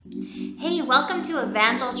Hey, welcome to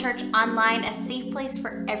Evangel Church Online, a safe place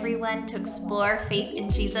for everyone to explore faith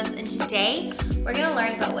in Jesus. And today, we're going to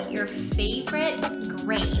learn about what your favorite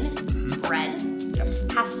grain, bread,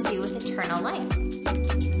 has to do with eternal life.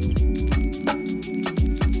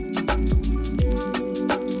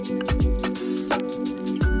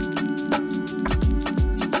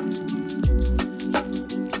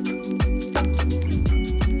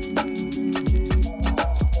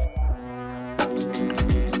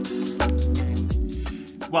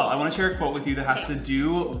 Well, I want to share a quote with you that has to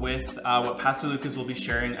do with what Pastor Lucas will be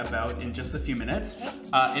sharing about in just a few minutes.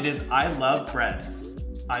 It is, I love bread.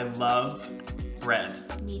 I love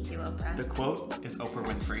bread. Me too, Oprah. The quote is Oprah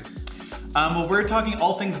Winfrey. Well, we're talking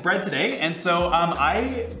all things bread today, and so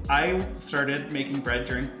I started making bread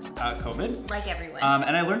during COVID. Like everyone.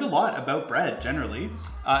 And I learned a lot about bread generally,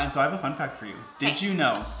 and so I have a fun fact for you. Did you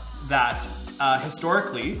know that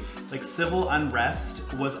historically, like civil unrest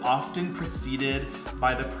was often preceded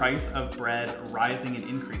by the price of bread rising and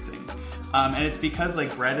increasing? And it's because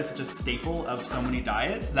like bread is such a staple of so many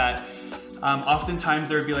diets that oftentimes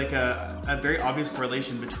there would be like a very obvious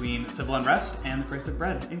correlation between civil unrest and the price of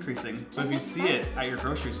bread increasing. So if you see it at your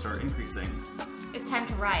grocery store increasing, it's time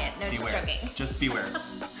to riot. No, beware. just joking. Just beware.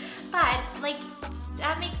 But like,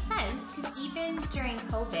 that makes sense because even during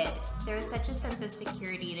COVID, there was such a sense of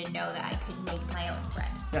security to know that I could make my own bread.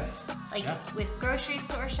 Yes. Like with grocery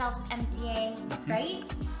store shelves emptying, right?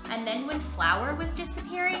 And then when flour was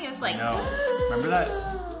disappearing, it was like, no. Remember that?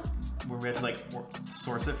 Where we had to like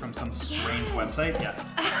source it from some strange website?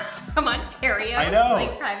 Yes. From Ontario. I know.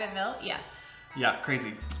 Like private milk. Yeah. Yeah,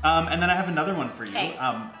 crazy. And then I have another one for you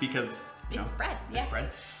because it's bread. It's bread.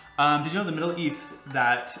 Did you know in the Middle East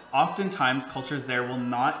that oftentimes cultures there will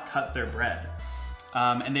not cut their bread?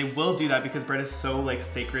 And they will do that because bread is so like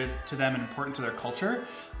sacred to them and important to their culture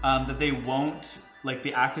that they won't, like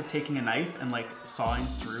the act of taking a knife and like sawing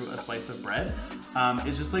through a slice of bread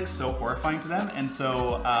is just like so horrifying to them. And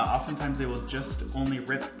so oftentimes they will just only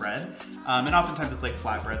rip bread. And oftentimes it's like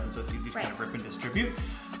flatbreads, and so it's easy to kind of rip and distribute.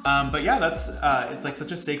 But yeah, that's it's like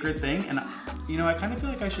such a sacred thing. And you know, I kind of feel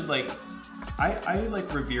like I should like, I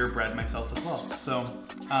like revere bread myself as well. So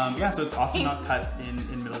so it's often not cut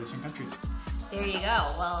in Middle Eastern countries. There you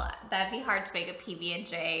go. Well, that'd be hard to make a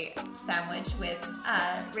PB&J sandwich with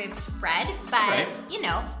ribbed bread, but you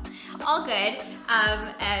know, all good.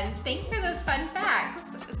 And thanks for those fun facts.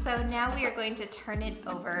 So now we are going to turn it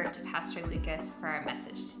over to Pastor Lucas for our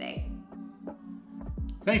message today.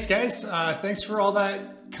 Thanks, guys. Thanks for all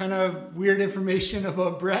that kind of weird information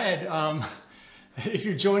about bread. If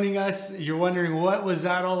you're joining us, you're wondering what was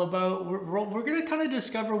that all about. We're going to kind of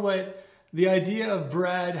discover what the idea of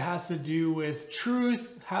bread has to do with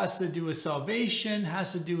truth, has to do with salvation,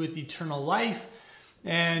 has to do with eternal life.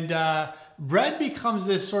 And bread becomes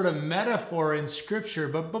this sort of metaphor in Scripture.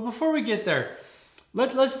 But before we get there,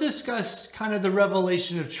 let's discuss kind of the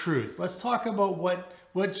revelation of truth. Let's talk about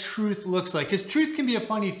what truth looks like. Because truth can be a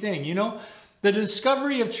funny thing, you know? The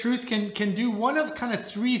discovery of truth can do one of kind of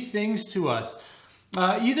three things to us.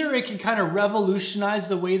 Either it can kind of revolutionize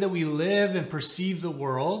the way that we live and perceive the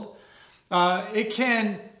world. It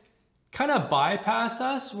can kind of bypass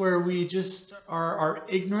us where we just are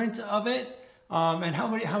ignorant of it. And how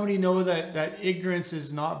many know that ignorance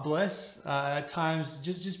is not bliss? At times,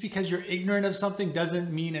 just because you're ignorant of something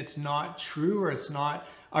doesn't mean it's not true or it's not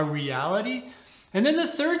a reality. And then the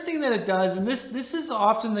third thing that it does, and this is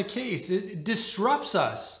often the case, it disrupts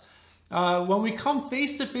us. When we come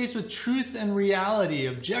face to face with truth and reality,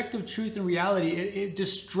 objective truth and reality, it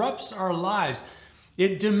disrupts our lives.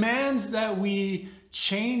 It demands that we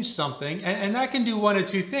change something, and that can do one of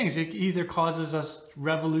two things. It either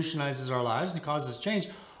revolutionizes our lives and causes change,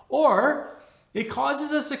 or it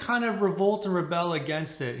causes us to kind of revolt and rebel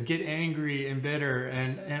against it and get angry and bitter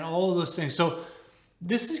and all of those things. So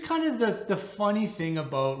this is kind of the funny thing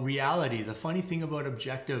about reality, the funny thing about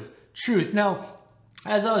objective truth. Now,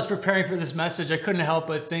 as I was preparing for this message, I couldn't help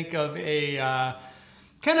but think of a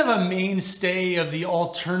kind of a mainstay of the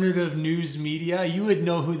alternative news media. You would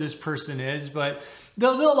know who this person is, but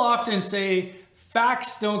they'll often say,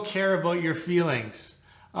 facts don't care about your feelings.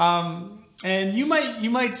 And you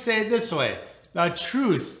might say it this way,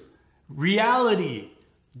 truth, reality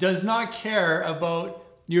does not care about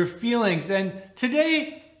your feelings. And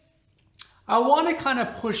today, I want to kind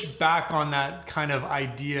of push back on that kind of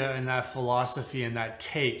idea and that philosophy and that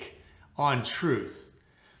take on truth,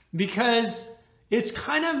 because it's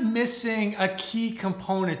kind of missing a key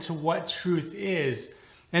component to what truth is.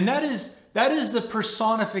 And that is the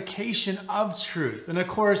personification of truth. And of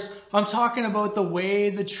course, I'm talking about the way,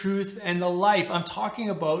 the truth, and the life. I'm talking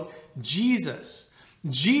about Jesus.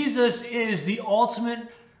 Jesus is the ultimate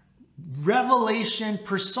revelation,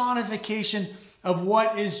 personification of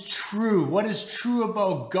what is true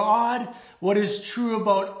about God, what is true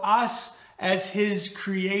about us as his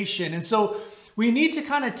creation. And so we need to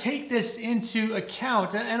kind of take this into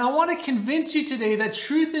account. And I want to convince you today that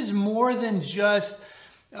truth is more than just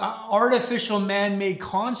artificial man-made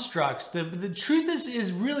constructs. The truth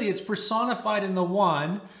is really, it's personified in the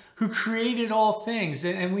one who created all things.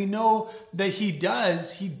 And we know that he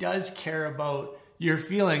does care about your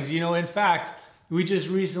feelings. In fact, we just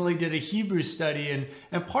recently did a Hebrew study,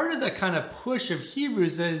 and part of the kind of push of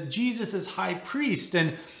Hebrews is Jesus as high priest.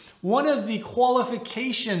 And one of the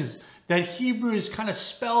qualifications that Hebrews kind of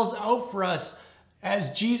spells out for us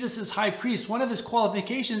as Jesus as high priest, one of his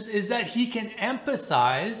qualifications is that he can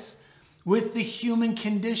empathize with the human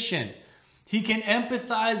condition. He can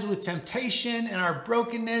empathize with temptation and our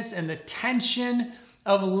brokenness and the tension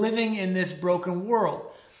of living in this broken world.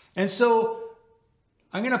 And so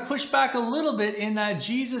I'm going to push back a little bit in that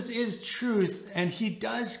Jesus is truth and he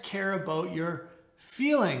does care about your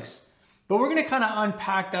feelings. But we're going to kind of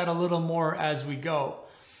unpack that a little more as we go.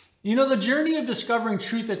 The journey of discovering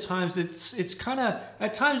truth at times, it's kind of,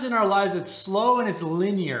 at times in our lives, it's slow and it's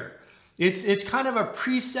linear. It's kind of a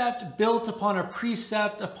precept built upon a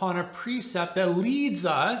precept that leads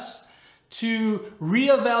us to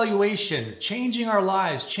reevaluation, changing our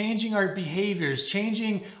lives, changing our behaviors,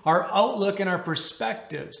 changing our outlook and our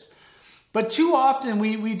perspectives. But too often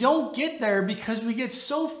we don't get there because we get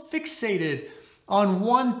so fixated on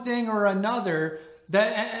one thing or another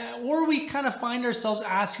or we kind of find ourselves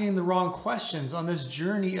asking the wrong questions on this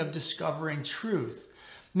journey of discovering truth.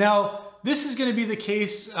 Now, this is going to be the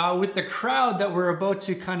case with the crowd that we're about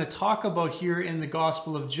to kind of talk about here in the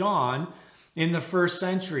Gospel of John in the first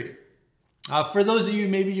century. For those of you,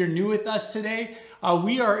 maybe you're new with us today,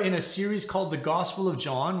 we are in a series called the Gospel of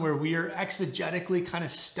John, where we are exegetically kind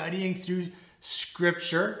of studying through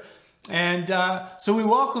Scripture. And so we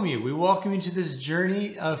welcome you. We welcome you to this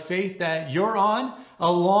journey of faith that you're on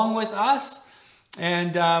along with us.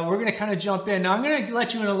 And we're going to kind of jump in. Now, I'm going to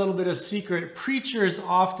let you in a little bit of secret. Preachers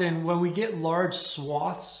often, when we get large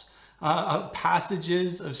swaths of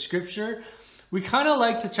passages of Scripture, we kind of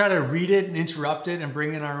like to try to read it and interrupt it and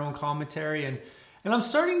bring in our own commentary. And I'm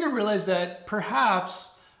starting to realize that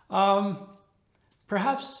perhaps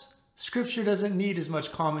Scripture doesn't need as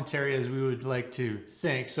much commentary as we would like to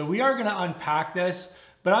think. So we are going to unpack this,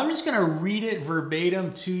 but I'm just going to read it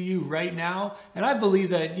verbatim to you right now. And I believe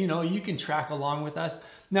that, you can track along with us.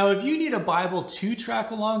 Now, if you need a Bible to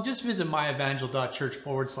track along, just visit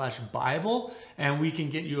myevangel.church/Bible, and we can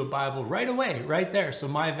get you a Bible right away, right there. So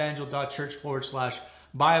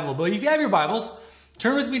myevangel.church/Bible. But if you have your Bibles,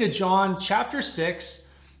 turn with me to John chapter 6,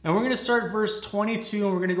 and we're going to start verse 22,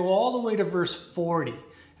 and we're going to go all the way to verse 40.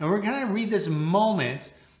 And we're going to read this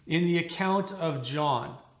moment in the account of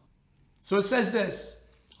John. So it says this: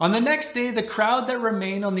 On the next day, the crowd that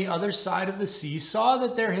remained on the other side of the sea saw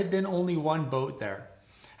that there had been only one boat there,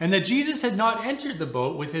 and that Jesus had not entered the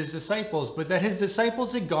boat with his disciples, but that his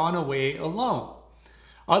disciples had gone away alone.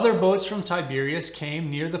 Other boats from Tiberias came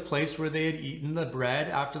near the place where they had eaten the bread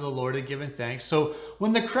after the Lord had given thanks. So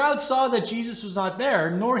when the crowd saw that Jesus was not there,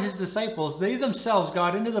 nor his disciples, they themselves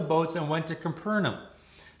got into the boats and went to Capernaum,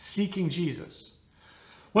 seeking Jesus.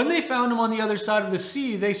 When they found him on the other side of the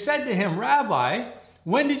sea, they said to him, Rabbi,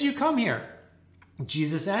 when did you come here?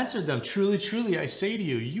 Jesus answered them, Truly, truly, I say to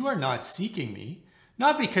you, you are not seeking me,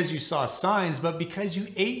 not because you saw signs, but because you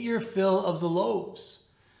ate your fill of the loaves.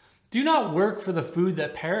 Do not work for the food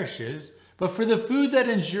that perishes, but for the food that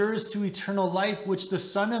endures to eternal life, which the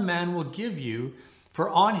Son of Man will give you, for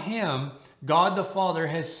on him God the Father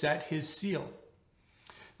has set his seal.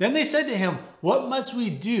 Then they said to him, What must we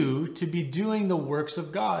do to be doing the works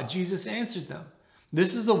of God? Jesus answered them,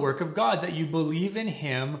 This is the work of God, that you believe in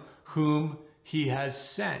him whom he has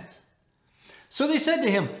sent. So they said to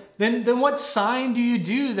him, Then what sign do you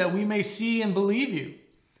do that we may see and believe you?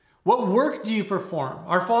 What work do you perform?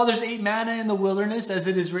 Our fathers ate manna in the wilderness, as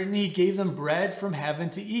it is written, he gave them bread from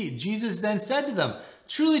heaven to eat. Jesus then said to them,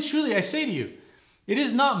 Truly, truly, I say to you, it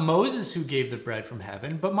is not Moses who gave the bread from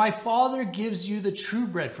heaven, but my Father gives you the true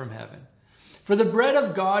bread from heaven. For the bread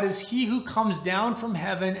of God is he who comes down from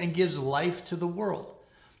heaven and gives life to the world.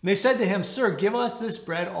 And they said to him, Sir, give us this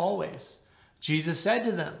bread always. Jesus said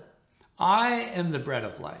to them, I am the bread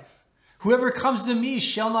of life. Whoever comes to me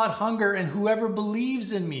shall not hunger, and whoever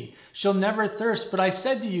believes in me shall never thirst. But I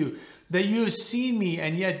said to you that you have seen me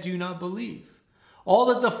and yet do not believe. All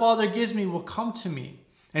that the Father gives me will come to me,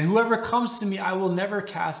 and whoever comes to me I will never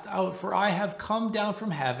cast out. For I have come down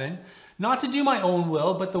from heaven, not to do my own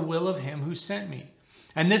will, but the will of him who sent me.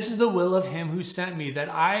 And this is the will of him who sent me, that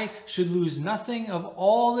I should lose nothing of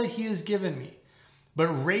all that he has given me, but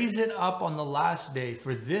raise it up on the last day.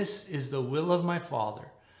 For this is the will of my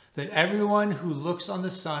Father, that everyone who looks on the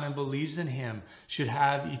Son and believes in him should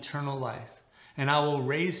have eternal life, and I will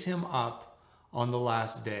raise him up on the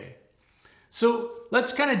last day. So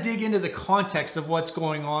let's kind of dig into the context of what's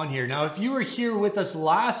going on here. Now, if you were here with us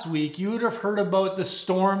last week, you would have heard about the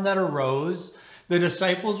storm that arose. The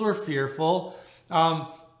disciples were fearful,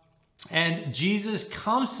 and Jesus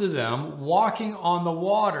comes to them walking on the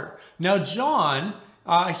water. Now, John,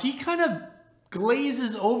 he kind of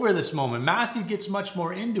glazes over this moment. Matthew gets much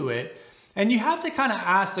more into it. And you have to kind of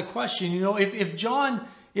ask the question, if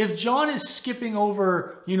John is skipping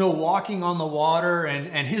over, walking on the water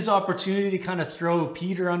and his opportunity to kind of throw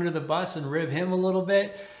Peter under the bus and rib him a little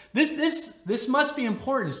bit, this must be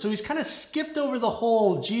important. So he's kind of skipped over the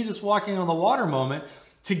whole Jesus walking on the water moment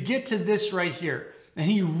to get to this right here. And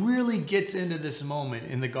he really gets into this moment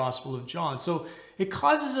in the Gospel of John. So it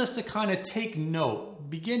causes us to kind of take note,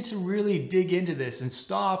 begin to really dig into this and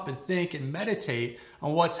stop and think and meditate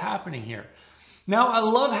on what's happening here. Now, I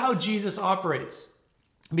love how Jesus operates,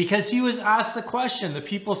 because he was asked the question. The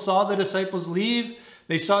people saw the disciples leave.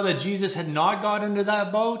 They saw that Jesus had not got into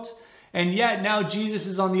that boat. And yet now Jesus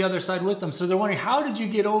is on the other side with them. So they're wondering, how did you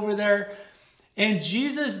get over there? And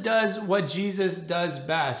Jesus does what Jesus does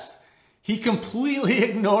best. He completely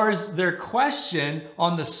ignores their question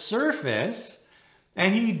on the surface,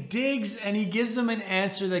 and he digs and he gives them an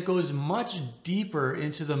answer that goes much deeper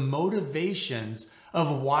into the motivations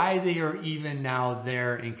of why they are even now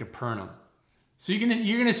there in Capernaum. So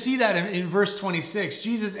you're gonna see that in verse 26.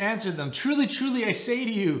 Jesus answered them, "Truly, truly, I say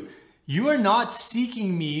to you, you are not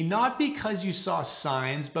seeking me, not because you saw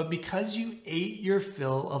signs, but because you ate your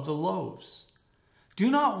fill of the loaves. Do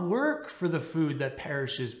not work for the food that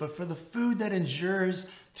perishes, but for the food that endures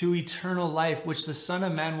to eternal life, which the Son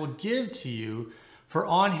of Man will give to you. For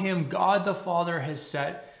on him God the Father has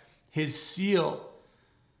set his seal."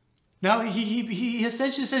 Now, he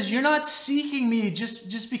essentially says, you're not seeking me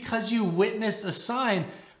just because you witnessed a sign,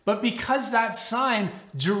 but because that sign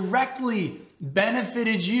directly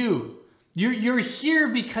benefited you. You're here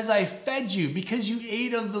because I fed you, because you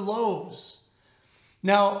ate of the loaves.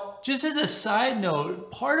 Now, just as a side note,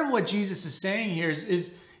 part of what Jesus is saying here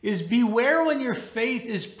is beware when your faith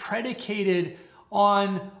is predicated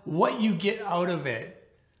on what you get out of it.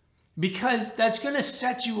 Because that's going to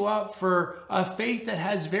set you up for a faith that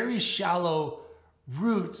has very shallow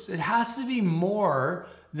roots. It has to be more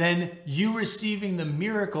than you receiving the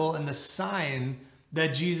miracle and the sign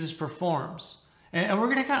that Jesus performs. And we're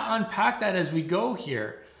going to kind of unpack that as we go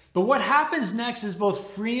here. But what happens next is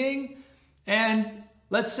both freeing and,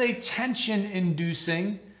 let's say,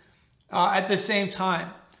 tension-inducing at the same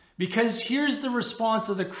time. Because here's the response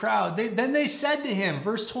of the crowd. Then they said to him,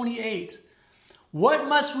 verse 28, "What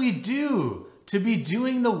must we do to be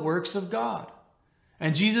doing the works of God?"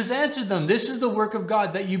 And Jesus answered them, "This is the work of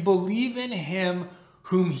God, that you believe in him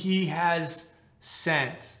whom he has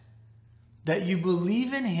sent." That you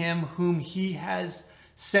believe in him whom he has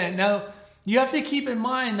sent. Now, you have to keep in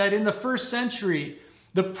mind that in the first century,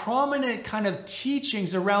 the prominent kind of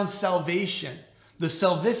teachings around salvation, the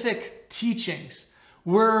salvific teachings,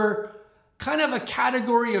 were kind of a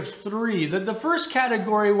category of three. The first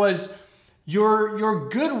category was your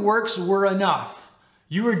good works were enough.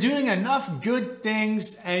 You were doing enough good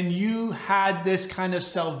things and you had this kind of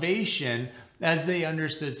salvation as they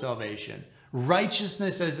understood salvation.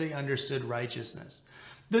 Righteousness as they understood righteousness.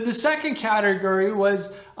 The second category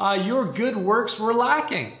was your good works were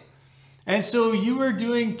lacking. And so you were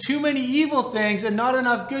doing too many evil things and not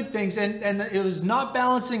enough good things, and it was not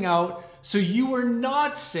balancing out, so you were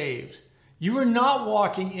not saved. You were not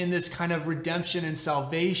walking in this kind of redemption and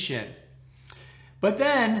salvation. But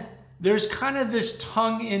then there's kind of this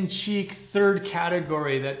tongue-in-cheek third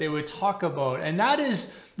category that they would talk about, and that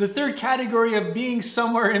is the third category of being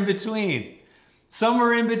somewhere in between.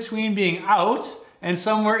 Somewhere in between being out and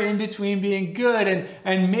somewhere in between being good.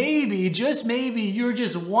 And maybe, just maybe, you're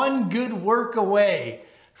just one good work away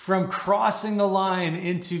from crossing the line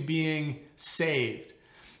into being saved.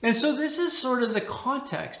 And so this is sort of the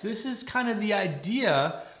context. This is kind of the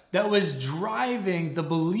idea that was driving the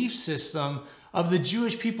belief system of the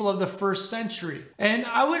Jewish people of the first century. And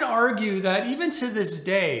I would argue that even to this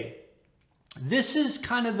day, this is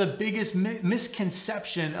kind of the biggest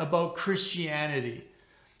misconception about Christianity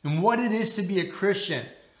and what it is to be a Christian.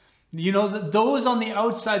 Those on the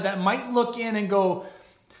outside that might look in and go,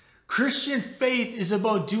 Christian faith is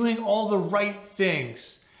about doing all the right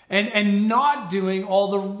things and not doing all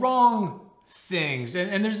the wrong things.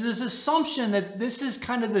 And there's this assumption that this is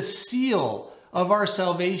kind of the seal of our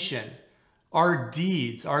salvation, our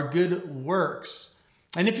deeds, our good works.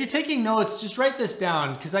 And if you're taking notes, just write this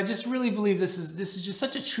down, because I just really believe this is just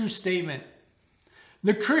such a true statement.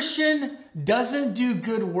 The Christian doesn't do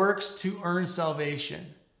good works to earn salvation.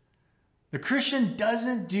 The Christian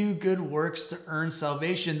doesn't do good works to earn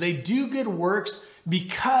salvation. They do good works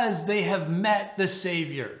because they have met the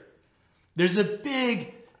Savior. There's a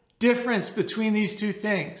big difference between these two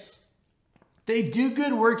things. They do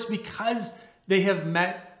good works because they have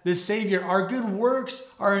met the Savior. Our good works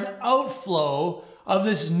are an outflow of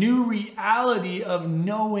this new reality of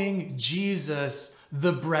knowing Jesus,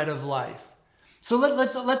 the bread of life. So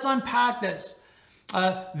let's unpack this.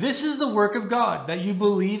 This is the work of God, that you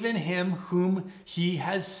believe in him whom he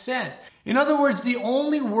has sent. In other words, the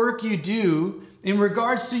only work you do in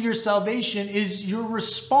regards to your salvation is your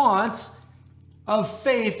response of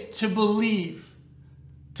faith to believe.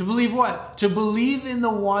 To believe what? To believe in the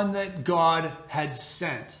one that God had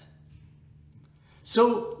sent.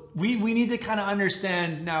 So we need to kind of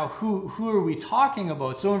understand now who are we talking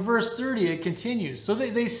about. So in verse 30 it continues. So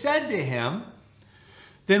they said to him,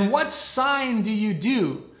 then what sign do you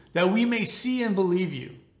do that we may see and believe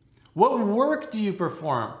you? What work do you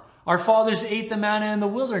perform? Our fathers ate the manna in the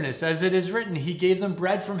wilderness, as it is written, he gave them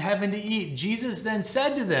bread from heaven to eat. Jesus then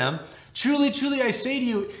said to them, truly, truly, I say to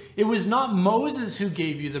you, it was not Moses who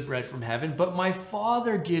gave you the bread from heaven, but my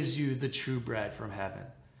Father gives you the true bread from heaven.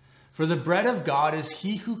 For the bread of God is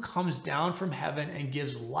he who comes down from heaven and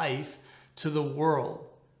gives life to the world.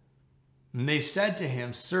 And they said to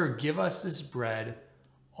him, sir, give us this bread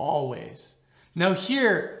always. Now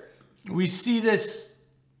here we see this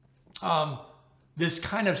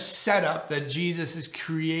kind of setup that Jesus is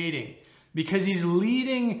creating, because he's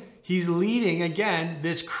leading again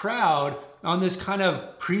this crowd on this kind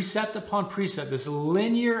of precept upon precept, this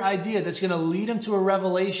linear idea that's going to lead him to a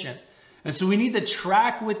revelation. And so we need to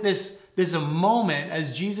track with this moment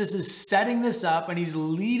as Jesus is setting this up and he's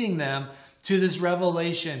leading them to this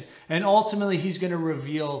revelation. And ultimately he's going to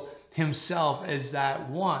reveal himself as that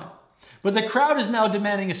one. But the crowd is now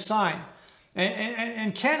demanding a sign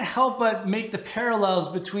and can't help but make the parallels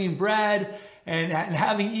between bread and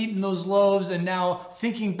having eaten those loaves and now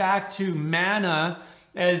thinking back to manna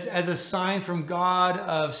as a sign from God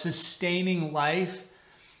of sustaining life.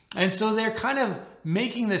 And so they're kind of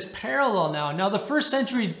making this parallel now. Now the first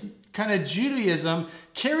century kind of Judaism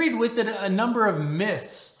carried with it a number of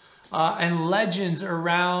myths and legends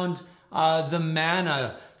around the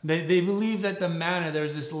manna. They believe that the manna,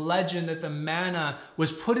 there's this legend that the manna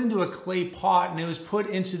was put into a clay pot and it was put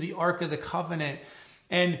into the Ark of the Covenant.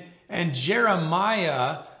 And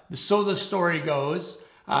Jeremiah, so the story goes,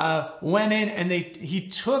 went in and he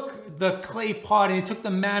took the clay pot and he took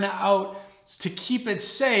the manna out to keep it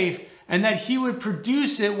safe, and that he would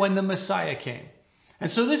produce it when the Messiah came.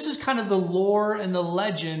 And so this is kind of the lore and the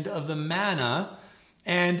legend of the manna,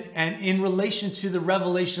 and in relation to the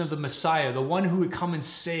revelation of the Messiah, the one who would come and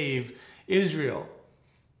save Israel.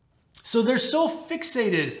 So they're so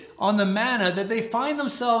fixated on the manna that they find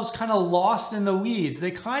themselves kind of lost in the weeds.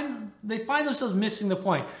 They find themselves missing the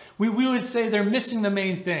point. We would say they're missing the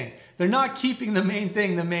main thing. They're not keeping the main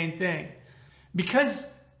thing.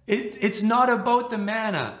 Because it's not about the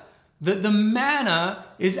manna. The manna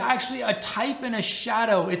is actually a type and a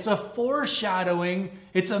shadow. It's a foreshadowing.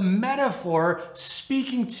 It's a metaphor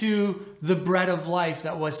speaking to the bread of life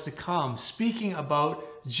that was to come, speaking about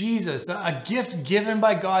Jesus, a gift given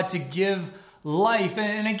by God to give life.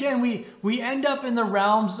 And again, we end up in the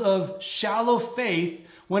realms of shallow faith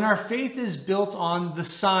when our faith is built on the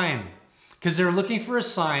sign, because they're looking for a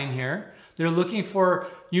sign here. They're looking for,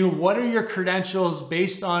 what are your credentials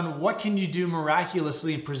based on what can you do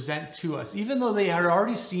miraculously and present to us? Even though they had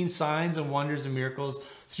already seen signs and wonders and miracles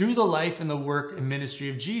through the life and the work and ministry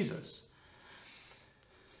of Jesus.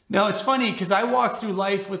 Now, it's funny because I walk through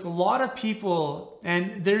life with a lot of people,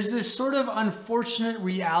 and there's this sort of unfortunate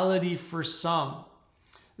reality for some.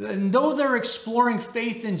 And though they're exploring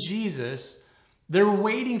faith in Jesus, they're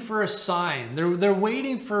waiting for a sign. They're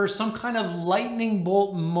waiting for some kind of lightning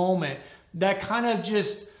bolt moment that kind of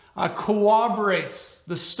just corroborates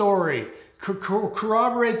the story,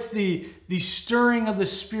 corroborates the stirring of the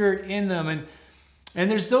Spirit in them.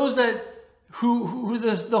 And there's those that who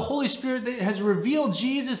the Holy Spirit has revealed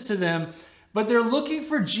Jesus to them, but they're looking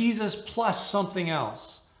for Jesus plus something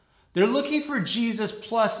else. They're looking for Jesus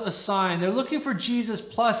plus a sign. They're looking for Jesus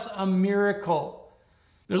plus a miracle.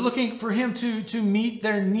 They're looking for him to meet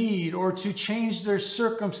their need or to change their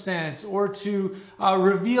circumstance or to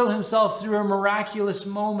reveal himself through a miraculous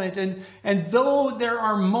moment. And though there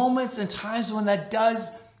are moments and times when that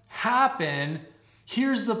does happen,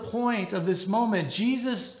 here's the point of this moment.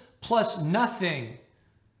 Jesus plus nothing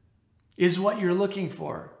is what you're looking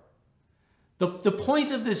for. The point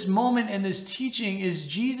of this moment and this teaching is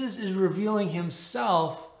Jesus is revealing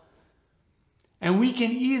himself, and we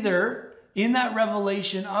can either, in that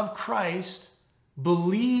revelation of Christ,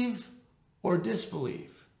 believe or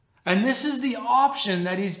disbelieve. And this is the option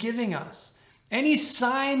that he's giving us. Any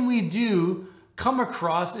sign we do come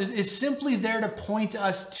across is simply there to point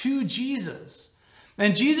us to Jesus.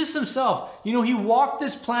 And Jesus himself, he walked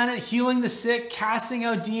this planet healing the sick, casting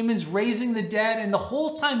out demons, raising the dead. And the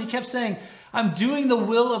whole time he kept saying, I'm doing the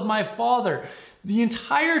will of my Father. The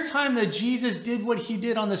entire time that Jesus did what he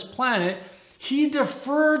did on this planet, he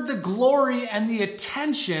deferred the glory and the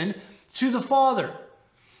attention to the Father.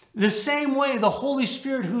 The same way the Holy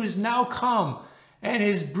Spirit, who has now come and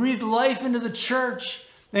has breathed life into the church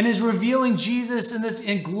and is revealing Jesus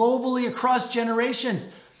and globally across generations.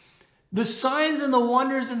 The signs and the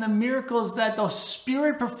wonders and the miracles that the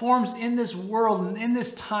Spirit performs in this world and in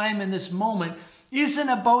this time and this moment isn't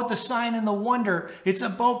about the sign and the wonder. It's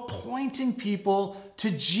about pointing people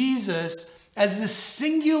to Jesus as the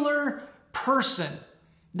singular person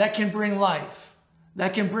that can bring life,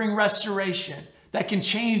 that can bring restoration, that can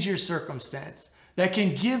change your circumstance, that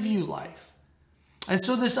can give you life. And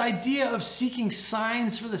so this idea of seeking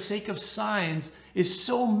signs for the sake of signs is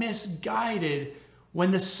so misguided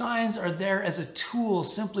when the signs are there as a tool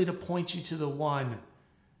simply to point you to the one,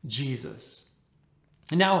 Jesus.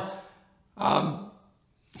 Now,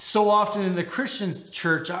 so often in the Christian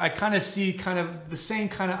church, I kind of see the same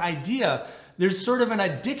kind of idea. There's sort of an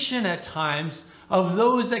addiction at times of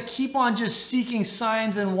those that keep on just seeking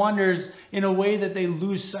signs and wonders in a way that they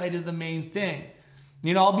lose sight of the main thing.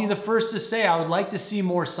 I'll be the first to say I would like to see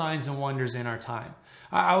more signs and wonders in our time.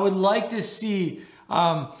 I would like to see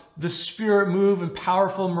the Spirit move in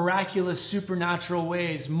powerful, miraculous, supernatural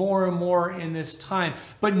ways more and more in this time,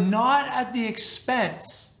 but not at the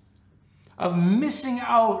expense of missing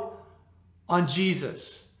out on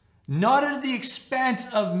Jesus, not at the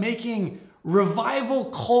expense of making revival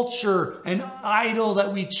culture an idol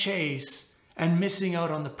that we chase and missing out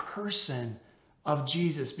on the person of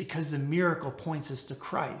Jesus, because the miracle points us to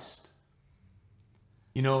Christ.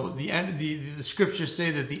 The scriptures say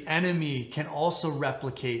that the enemy can also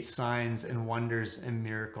replicate signs and wonders and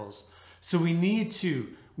miracles. So we need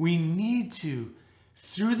to,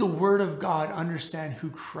 through the word of God, understand who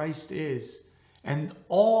Christ is, and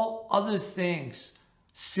all other things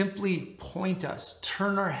simply point us,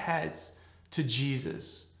 turn our heads to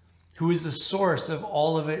Jesus, who is the source of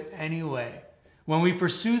all of it anyway. When we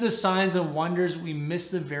pursue the signs and wonders, we miss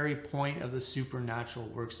the very point of the supernatural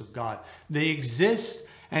works of God. They exist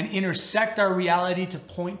and intersect our reality to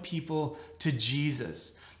point people to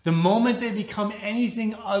Jesus. The moment they become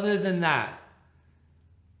anything other than that,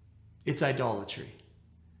 it's idolatry.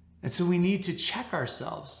 And so we need to check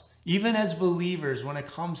ourselves, even as believers, when it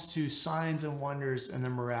comes to signs and wonders and the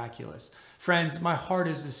miraculous. Friends, my heart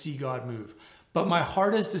is to see God move. But my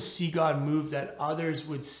heart is to see God move that others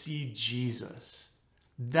would see Jesus.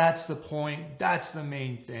 That's the point. That's the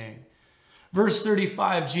main thing. Verse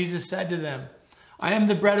 35, Jesus said to them, I am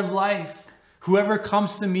the bread of life. Whoever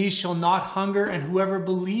comes to me shall not hunger, and whoever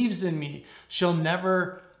believes in me shall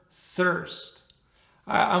never thirst.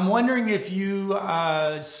 I'm wondering if you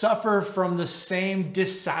suffer from the same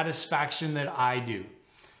dissatisfaction that I do.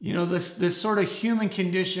 This sort of human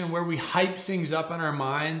condition where we hype things up in our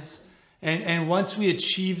minds. And once we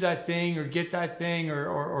achieve that thing or get that thing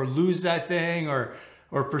or lose that thing or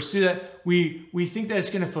pursue that, we think that it's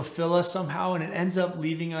going to fulfill us somehow, and it ends up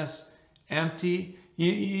leaving us empty.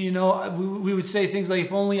 We would say things like,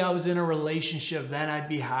 if only I was in a relationship, then I'd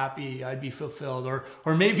be happy, I'd be fulfilled.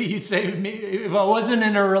 Or maybe you'd say, if I wasn't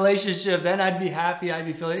in a relationship, then I'd be happy, I'd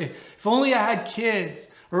be fulfilled. If only I had kids,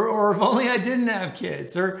 or if only I didn't have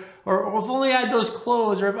kids, or if only I had those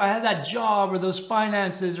clothes, or if I had that job, or those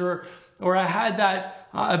finances, or I had that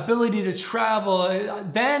ability to travel,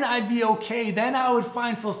 then I'd be okay. Then I would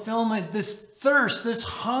find fulfillment. This thirst, this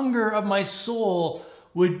hunger of my soul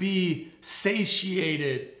would be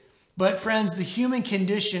satiated. But friends, the human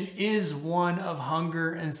condition is one of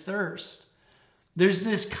hunger and thirst. There's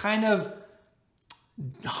this kind of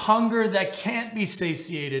hunger that can't be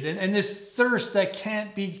satiated, and this thirst that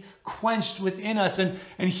can't be quenched within us. And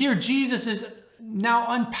here Jesus is now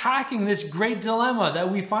unpacking this great dilemma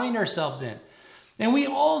that we find ourselves in. And we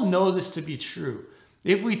all know this to be true.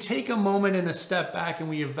 If we take a moment and a step back and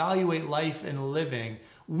we evaluate life and living,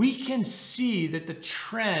 we can see that the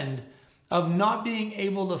trend of not being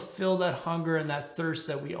able to fill that hunger and that thirst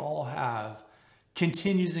that we all have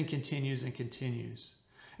continues and continues and continues.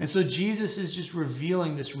 And so Jesus is just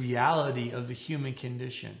revealing this reality of the human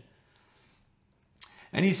condition.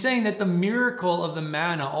 And he's saying that the miracle of the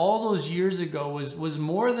manna all those years ago was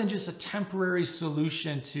more than just a temporary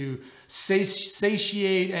solution to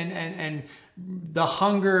satiate and the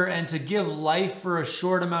hunger and to give life for a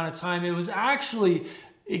short amount of time. It was actually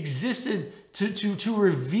existed to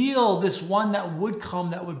reveal this one that would come,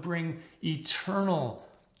 that would bring eternal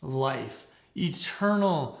life,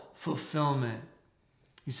 eternal fulfillment.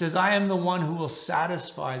 He says, I am the one who will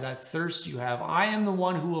satisfy that thirst you have. I am the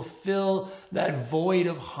one who will fill that void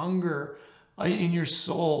of hunger in your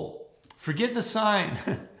soul. Forget the sign.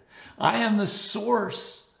 I am the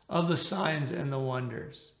source of the signs and the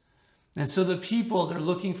wonders. And so the people, they're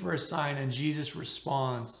looking for a sign, and Jesus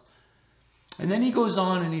responds. And then he goes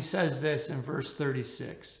on and he says this in verse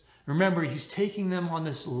 36. Remember, he's taking them on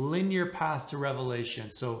this linear path to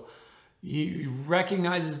revelation. So he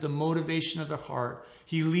recognizes the motivation of their heart.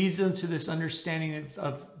 He leads them to this understanding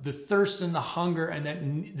of the thirst and the hunger, and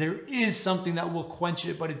that there is something that will quench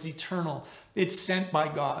it, but it's eternal. It's sent by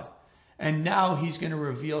God. And now he's going to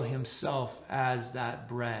reveal himself as that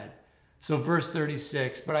bread. So verse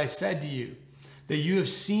 36, but I said to you that you have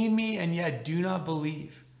seen me and yet do not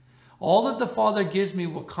believe. All that the Father gives me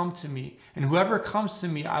will come to me, and whoever comes to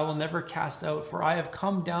me I will never cast out, for I have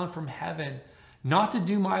come down from heaven, not to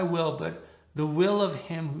do my will, but the will of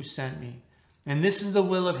him who sent me. And this is the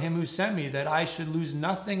will of him who sent me, that I should lose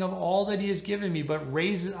nothing of all that he has given me, but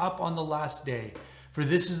raise it up on the last day. For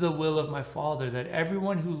this is the will of my Father, that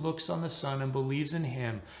everyone who looks on the Son and believes in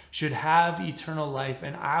him should have eternal life,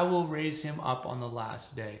 and I will raise him up on the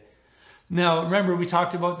last day. Now, remember, we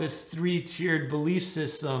talked about this three-tiered belief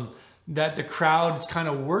system that the crowd is kind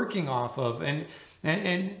of working off of.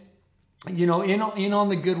 And you know, in on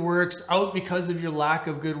the good works, out because of your lack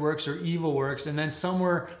of good works or evil works, and then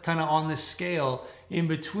somewhere kind of on the scale in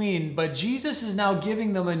between. But Jesus is now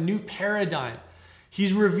giving them a new paradigm.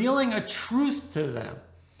 He's revealing a truth to them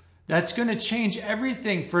that's going to change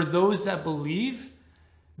everything for those that believe,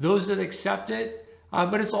 those that accept it,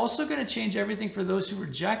 but it's also going to change everything for those who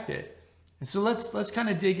reject it. And so let's kind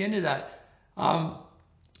of dig into that.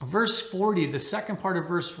 Verse 40, the second part of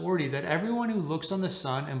verse 40, that everyone who looks on the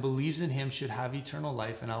Son and believes in him should have eternal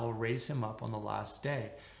life, and I will raise him up on the last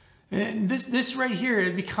day. And this right here,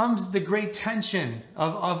 it becomes the great tension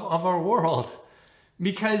of our world.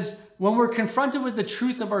 Because when we're confronted with the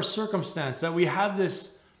truth of our circumstance, that we have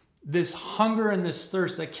this hunger and this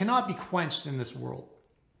thirst that cannot be quenched in this world,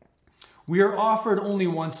 we are offered only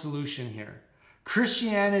one solution here.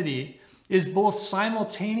 Christianity is both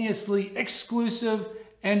simultaneously exclusive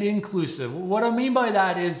and inclusive. What I mean by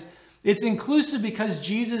that is it's inclusive because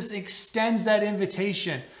Jesus extends that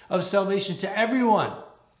invitation of salvation to everyone.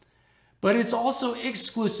 But it's also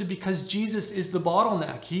exclusive because Jesus is the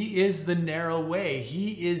bottleneck. He is the narrow way.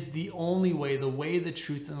 He is the only way, the way, the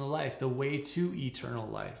truth, and the life, the way to eternal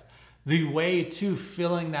life, the way to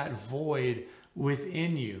filling that void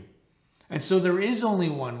within you. And so there is only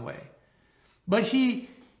one way. But he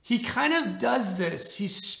kind of does this. He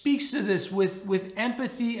speaks to this with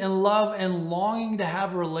empathy and love and longing to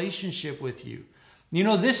have a relationship with you. You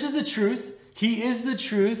know, this is the truth. He is the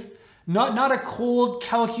truth. Not a cold,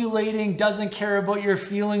 calculating, doesn't care about your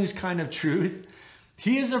feelings kind of truth.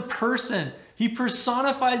 He is a person. He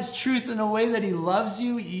personifies truth in a way that he loves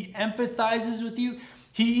you. He empathizes with you.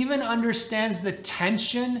 He even understands the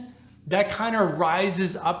tension that kind of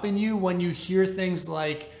rises up in you when you hear things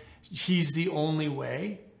like, he's the only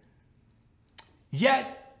way.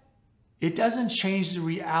 Yet, it doesn't change the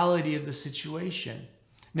reality of the situation.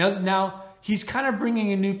 Now he's kind of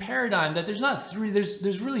bringing a new paradigm that there's not three,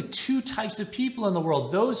 there's really two types of people in the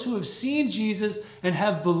world. Those who have seen Jesus and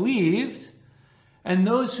have believed, and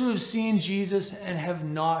those who have seen Jesus and have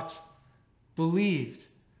not believed.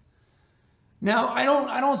 Now, I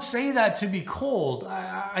don't say that to be cold.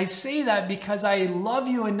 I say that because I love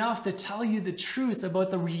you enough to tell you the truth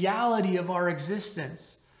about the reality of our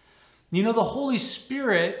existence. You know, the Holy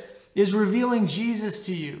Spirit is revealing Jesus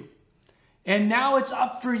to you. And now it's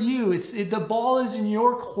up for you. The ball is in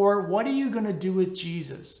your court. What are you going to do with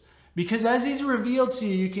Jesus? Because as he's revealed to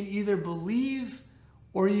you, you can either believe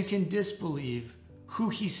or you can disbelieve who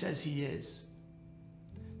he says he is.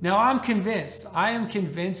 Now, I am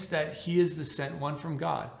convinced that he is the sent one from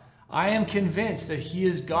God. I am convinced that he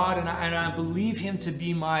is God, and I believe him to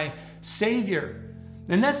be my Savior.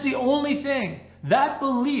 And that's the only thing that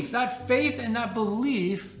belief, that faith and that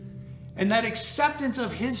belief and that acceptance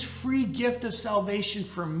of his free gift of salvation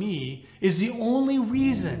for me is the only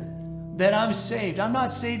reason that I'm saved. I'm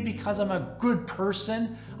not saved because I'm a good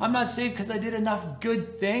person. I'm not saved because I did enough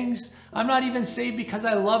good things. I'm not even saved because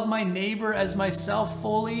I love my neighbor as myself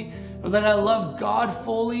fully, or that I love God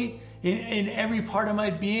fully in every part of my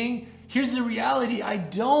being. Here's the reality, I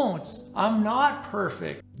don't. I'm not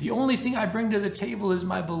perfect. The only thing I bring to the table is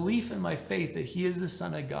my belief and my faith that he is the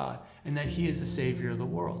Son of God and that he is the Savior of the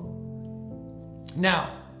world.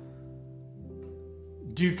 Now,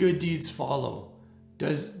 do good deeds follow?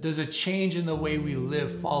 Does a change in the way we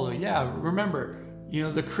live follow? Yeah, remember,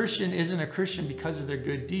 the Christian isn't a Christian because of their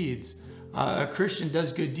good deeds. A Christian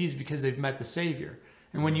does good deeds because they've met the Savior.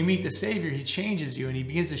 And when you meet the Savior, he changes you and he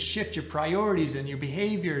begins to shift your priorities and your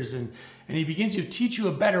behaviors, and he begins to teach you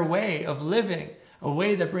a better way of living, a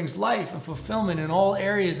way that brings life and fulfillment in all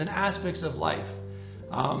areas and aspects of life.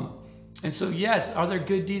 And so, yes, are there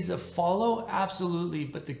good deeds that follow? Absolutely,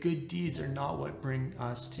 but the good deeds are not what bring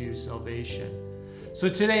us to salvation. So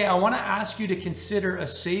today, I want to ask you to consider a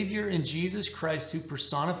Savior in Jesus Christ who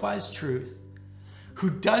personifies truth, who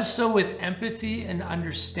does so with empathy and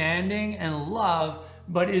understanding and love,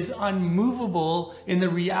 but is unmovable in the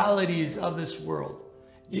realities of this world.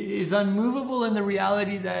 Is unmovable in the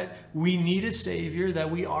reality that we need a Savior, that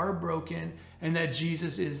we are broken, and that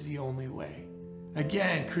Jesus is the only way.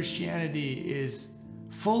 Again, Christianity is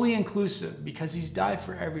fully inclusive because he's died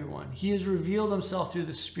for everyone. He has revealed himself through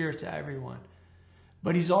the Spirit to everyone.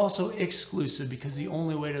 But he's also exclusive because the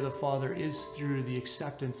only way to the Father is through the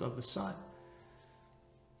acceptance of the Son.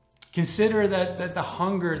 Consider that the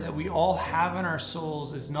hunger that we all have in our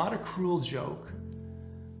souls is not a cruel joke.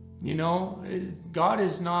 God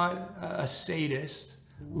is not a sadist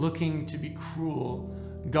looking to be cruel.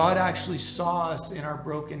 God actually saw us in our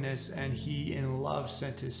brokenness, and he in love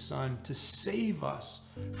sent his Son to save us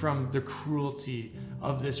from the cruelty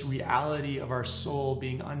of this reality of our soul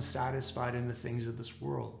being unsatisfied in the things of this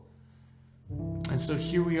world. And so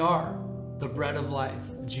here we are, the bread of life,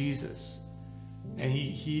 Jesus. And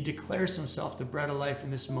he declares himself the bread of life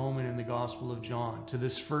in this moment in the Gospel of John to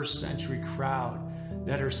this first century crowd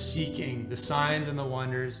that are seeking the signs and the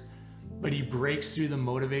wonders. But he breaks through the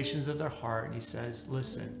motivations of their heart and he says,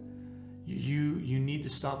 listen, you need to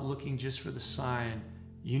stop looking just for the sign.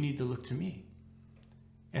 You need to look to me.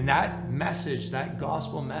 And that message, that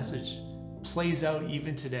gospel message, plays out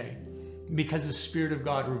even today because the Spirit of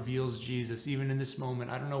God reveals Jesus even in this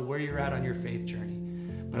moment. I don't know where you're at on your faith journey,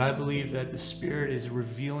 but I believe that the Spirit is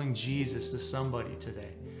revealing Jesus to somebody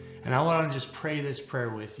today. And I want to just pray this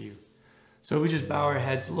prayer with you. So we just bow our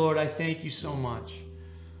heads. Lord, I thank you so much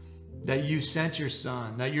that you sent your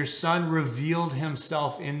Son, that your Son revealed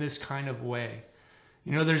himself in this kind of way.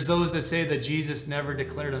 There's those that say that Jesus never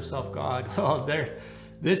declared himself God. Well,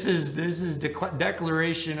 this is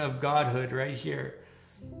declaration of Godhood right here.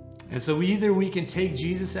 And so either we can take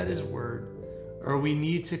Jesus at his word, or we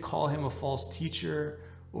need to call him a false teacher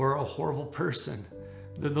or a horrible person.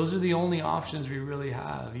 Those are the only options we really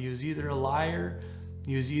have. He was either a liar,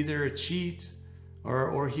 he was either a cheat,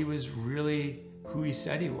 or he was really who he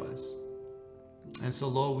said he was. And so,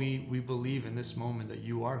 Lord, we believe in this moment that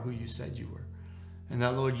you are who you said you were. And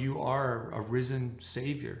that, Lord, you are a risen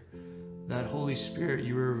Savior. That Holy Spirit,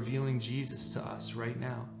 you are revealing Jesus to us right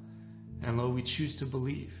now. And Lord, we choose to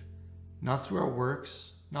believe, not through our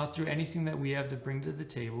works, not through anything that we have to bring to the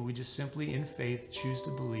table. We just simply in faith choose to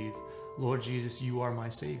believe, Lord Jesus, you are my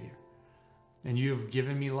Savior. And you have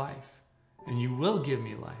given me life. And you will give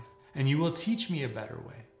me life. And you will teach me a better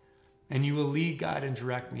way. And you will lead, guide, and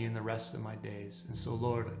direct me in the rest of my days. And so,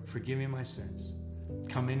 Lord, forgive me my sins.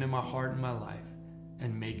 Come into my heart and my life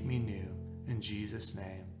and make me new. In Jesus'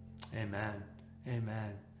 name, amen.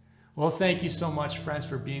 Amen. Well, thank you so much, friends,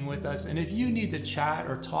 for being with us. And if you need to chat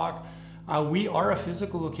or talk, we are a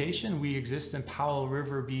physical location. We exist in Powell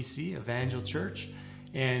River, BC, Evangel Church.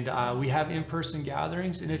 And we have in-person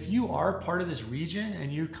gatherings. And if you are part of this region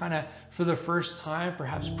and you kind of, for the first time,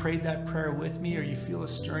 perhaps prayed that prayer with me, or you feel a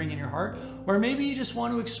stirring in your heart, or maybe you just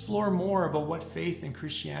want to explore more about what faith and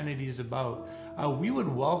Christianity is about, we would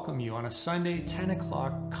welcome you on a Sunday, 10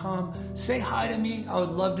 o'clock. Come, say hi to me. I would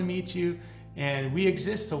love to meet you. And we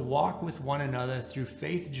exist to walk with one another through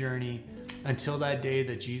faith journey until that day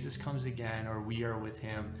that Jesus comes again, or we are with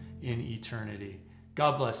him in eternity.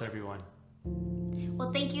 God bless everyone.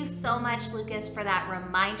 Well, thank you so much, Lucas, for that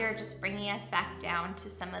reminder, just bringing us back down to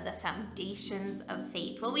some of the foundations of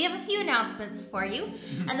faith. Well, we have a few announcements for you,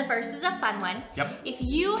 and the first is a fun one. Yep. If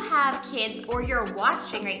you have kids or you're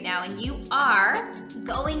watching right now and you are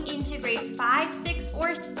going into grade 5, 6,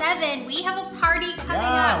 or 7, we have a party coming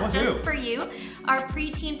up just for you. Our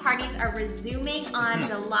preteen parties are resuming on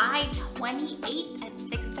July 28th at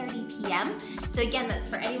 6:30 p.m. So again, that's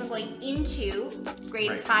for anyone going into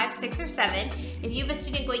grades 5, 6, or 7. If you have a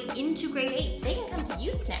student going into grade 8, they can come to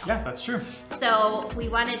youth now. Yeah, that's true. So we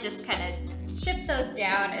want to just kind of shift those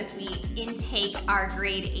down as we intake our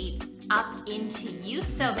grade 8s up into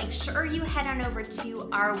youth. So make sure you head on over to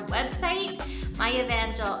our website,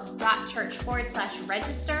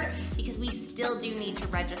 myevangel.church/register, because we still do need to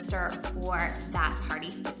register for that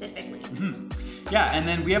party specifically. Yeah, and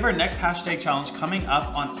then we have our next hashtag challenge coming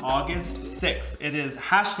up on August 6th. It is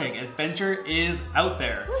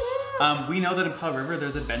 #AdventureIsOutThere. We know that in Pearl River,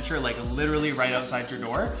 there's adventure like literally right outside your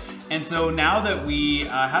door. And so now that we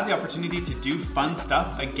have the opportunity to do fun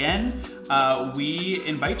stuff again, we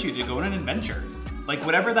invite you to go on an adventure. Like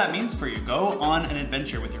whatever that means for you, go on an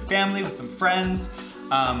adventure with your family, with some friends,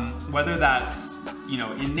 whether that's,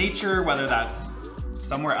 in nature, whether that's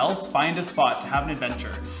somewhere else, find a spot to have an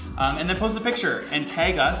adventure. And then post a picture and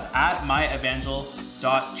tag us at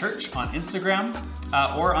myevangel.church on Instagram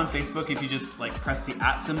or on Facebook. If you just press the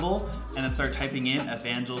 @ symbol and then start typing in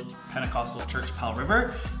Evangel Pentecostal Church Pearl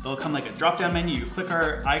River, there'll come like a drop-down menu. You click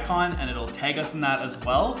our icon and it'll tag us in that as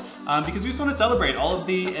well, because we just want to celebrate all of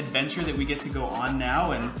the adventure that we get to go on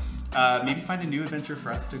now, and maybe find a new adventure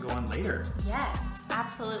for us to go on later. Yes,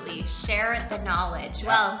 absolutely. Share the knowledge. Yeah.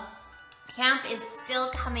 Well, camp is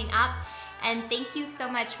still coming up, and thank you so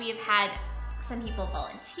much. We have had some people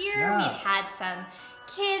volunteer. Yeah. We've had some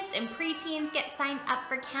kids and preteens get signed up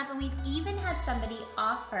for camp, and we've even had somebody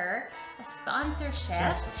offer a sponsorship.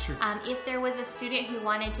 Yes, that's true. If there was a student who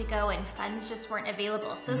wanted to go and funds just weren't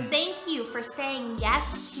available. So thank you for saying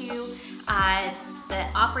yes to the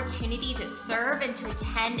opportunity to serve and to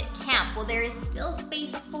attend camp. Well, there is still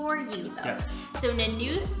space for you though. Yes. So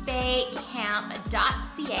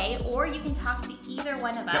nanusebaycamp.ca, or you can talk to either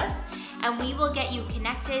one of us, and we will get you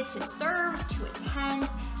connected to serve, to attend.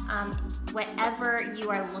 Whatever you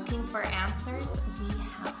are looking for answers, we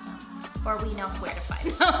have them, or we know where to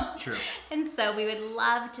find them. True. And so we would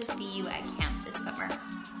love to see you at camp this summer.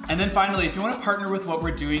 And then finally, if you want to partner with what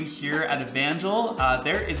we're doing here at Evangel,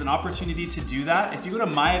 there is an opportunity to do that. If you go to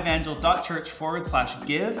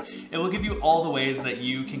myevangel.church/give, it will give you all the ways that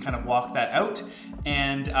you can kind of walk that out.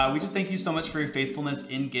 And we just thank you so much for your faithfulness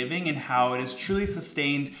in giving and how it has truly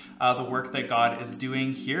sustained the work that God is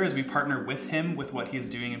doing here as we partner with Him with what He is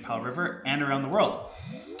doing in Pearl River and around the world.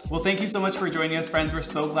 Well, thank you so much for joining us, friends. We're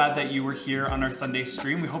so glad that you were here on our Sunday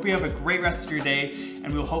stream. We hope you have a great rest of your day,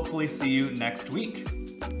 and we'll hopefully see you next week.